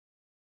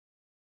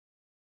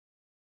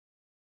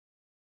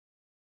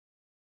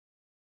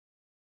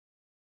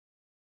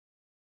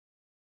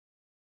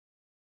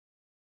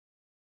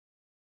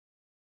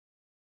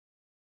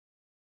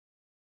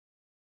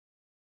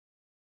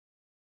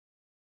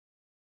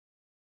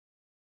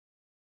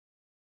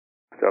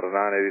Delta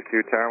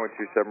 982 tower with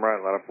 27 right,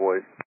 line up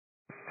wait.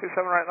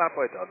 27 right, line up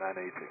wait, Delta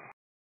 982.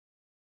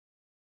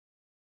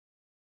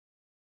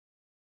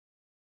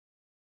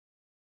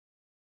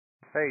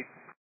 Hey,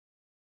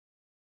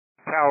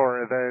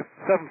 tower, the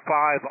 75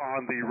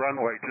 on the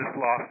runway just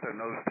lost their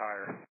nose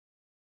tire.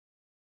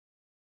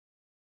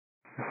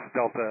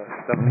 Delta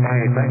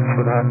 78, thanks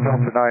for that.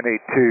 Delta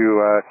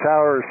 982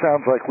 tower,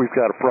 sounds like we've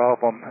got a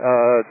problem.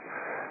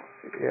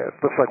 Yeah,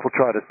 looks like we'll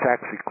try to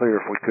taxi clear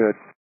if we could.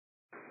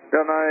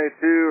 Delta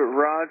 982,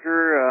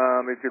 roger.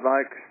 If you'd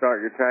like,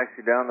 start your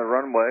taxi down the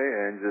runway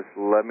and just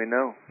let me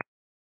know.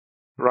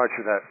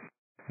 Roger that.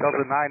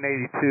 Delta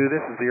 982,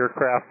 this is the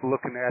aircraft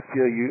looking at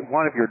you.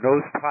 One of your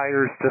nose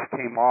tires just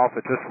came off.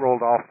 It just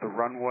rolled off the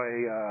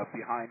runway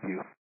behind you.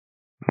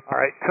 All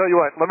right, tell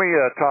you what, let me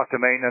talk to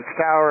maintenance.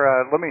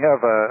 Tower, let me have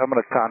I'm going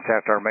to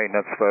contact our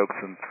maintenance folks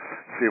and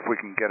see if we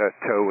can get a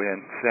tow in.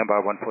 Stand by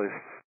one, please.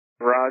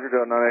 Roger,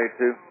 Delta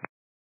 982.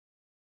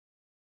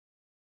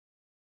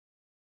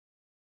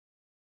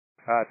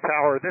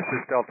 Tower, this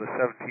is Delta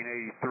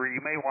 1783.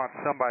 You may want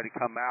somebody to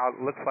come out.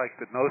 It looks like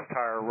the nose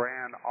tire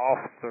ran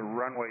off the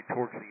runway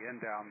towards the end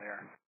down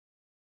there.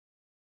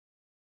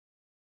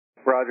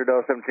 Roger,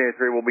 Delta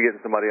 1783. We'll be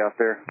getting somebody out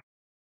there.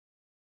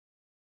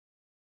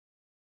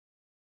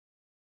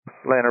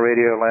 Atlanta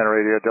radio,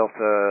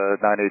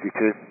 Delta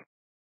 982.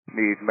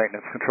 Need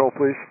maintenance control,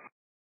 please.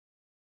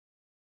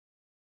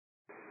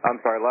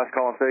 I'm sorry, last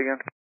call and say again?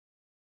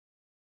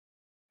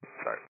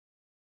 Sorry.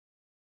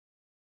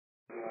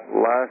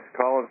 Last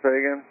call and say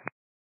again?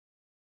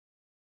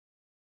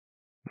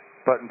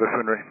 Button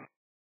buffoonery.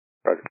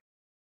 Roger.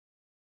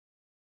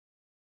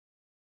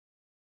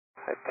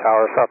 Hey,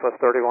 tower, Southwest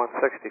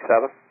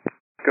 3167.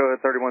 Go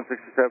ahead,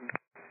 3167.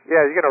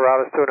 Yeah, you're going to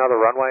route us to another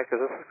runway?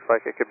 Because this looks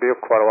like it could be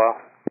quite a while.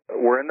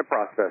 We're in the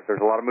process.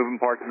 There's a lot of moving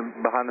parts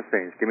behind the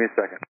scenes. Give me a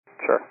second.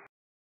 Sure.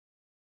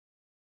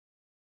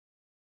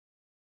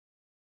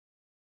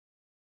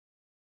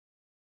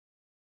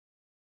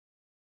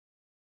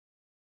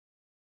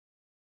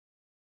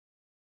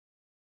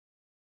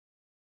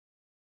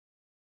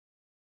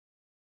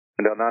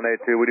 Delta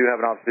 982, we do have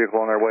an ops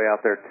vehicle on their way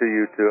out there to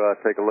you to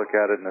take a look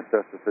at it and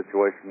assess the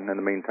situation in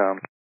the meantime.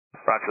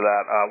 Roger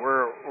that.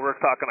 We're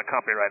talking to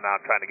company right now,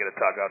 trying to get a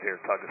tug out here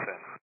to tug us in.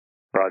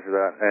 Roger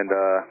that. And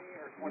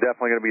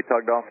definitely going to be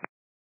tugged off?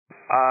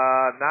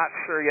 Not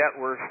sure yet.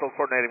 We're still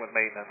coordinating with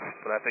maintenance,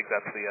 but I think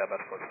that's the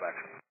best course of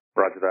action.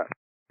 Roger that.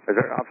 Is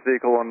there an ops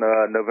vehicle on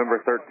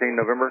November 13,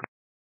 November?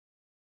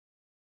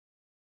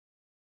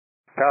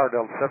 Tower,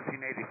 Delta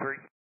 1783.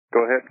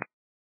 Go ahead.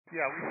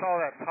 Yeah, we saw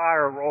that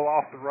tire roll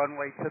off the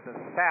runway to the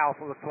south.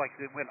 It looks like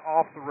it went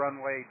off the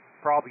runway,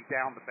 probably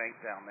down the bank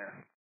down there.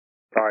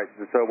 All right,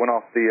 so it went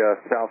off the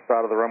south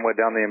side of the runway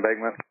down the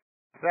embankment?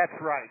 That's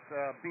right.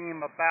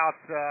 Beam about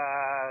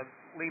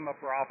Lima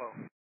Bravo.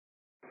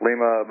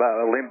 Beam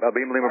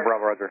Lima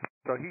Bravo, roger.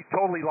 So he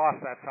totally lost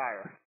that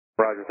tire.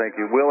 Roger, thank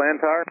you. Wheel and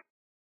tire?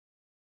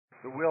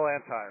 The wheel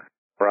and tire.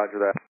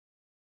 Roger that.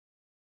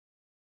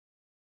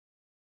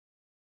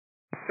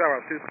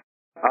 Tower 2.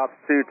 Ops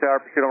 2,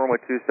 tower, pursuit on runway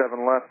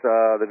 27 left.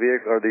 The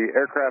vehicle or the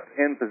aircraft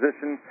in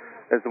position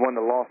is the one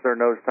that lost their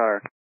nose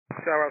tire.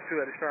 Tower 2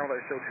 at the stern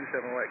light show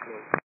 27 right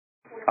closed.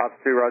 Ops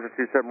 2, roger,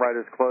 27 right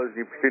is closed.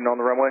 You proceeding on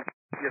the runway?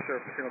 Yes,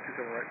 sir. Proceeding on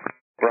 27 right.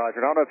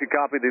 Roger. I don't know if you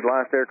copied the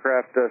last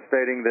aircraft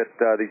stating that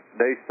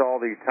they saw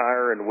the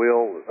tire and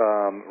wheel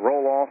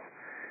roll off.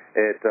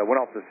 It went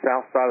off the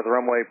south side of the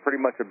runway,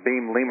 pretty much a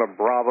beam Lima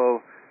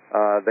Bravo.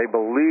 They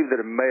believe that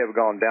it may have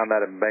gone down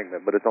that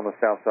embankment, but it's on the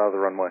south side of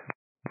the runway.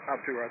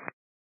 Ops 2, roger.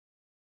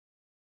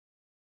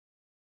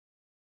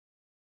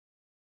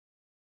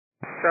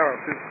 Tower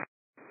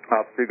 2.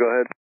 Ops 2, go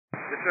ahead.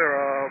 Yes, sir.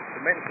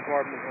 The maintenance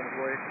department is on its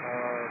way.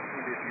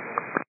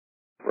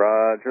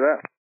 Roger that.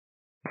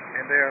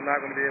 And they are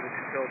not going to be able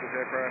to tow this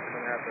aircraft. They're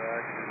going to have to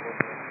actually work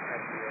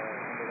at the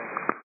runway.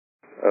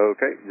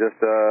 Okay, just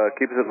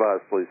keep us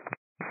advised, please.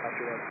 Ops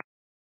 2, roger.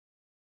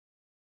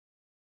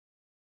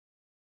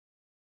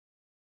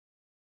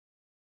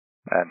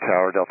 And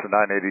Tower Delta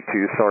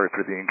 982, sorry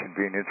for the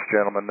inconvenience,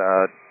 gentlemen.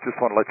 Just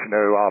want to let you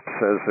know, Ops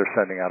says they're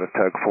sending out a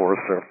tug for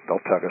us, so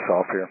they'll tug us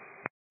off here.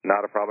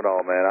 Not a problem at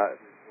all, man.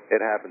 It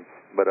happens,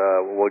 but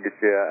we'll get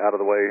you out of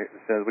the way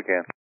as soon as we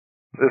can.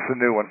 This is a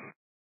new one.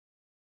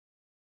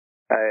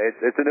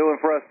 It's a new one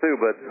for us too,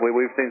 but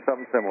we've seen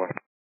something similar.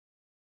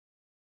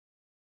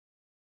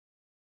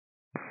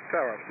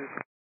 Tower, Ops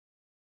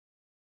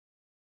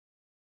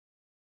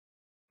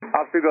 2.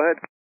 Ops 2, go ahead.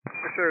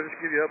 Yes, sir. Just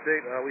to give you an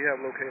update, we have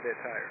located that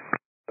tire.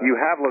 You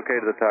have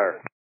located the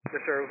tire? Yes,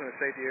 sir. It was in the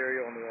safety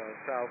area on the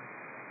south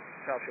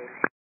shoulder.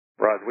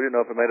 Roger. We didn't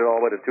know if it made it all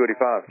the way to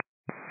 285.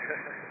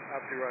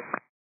 Ops 2, roger.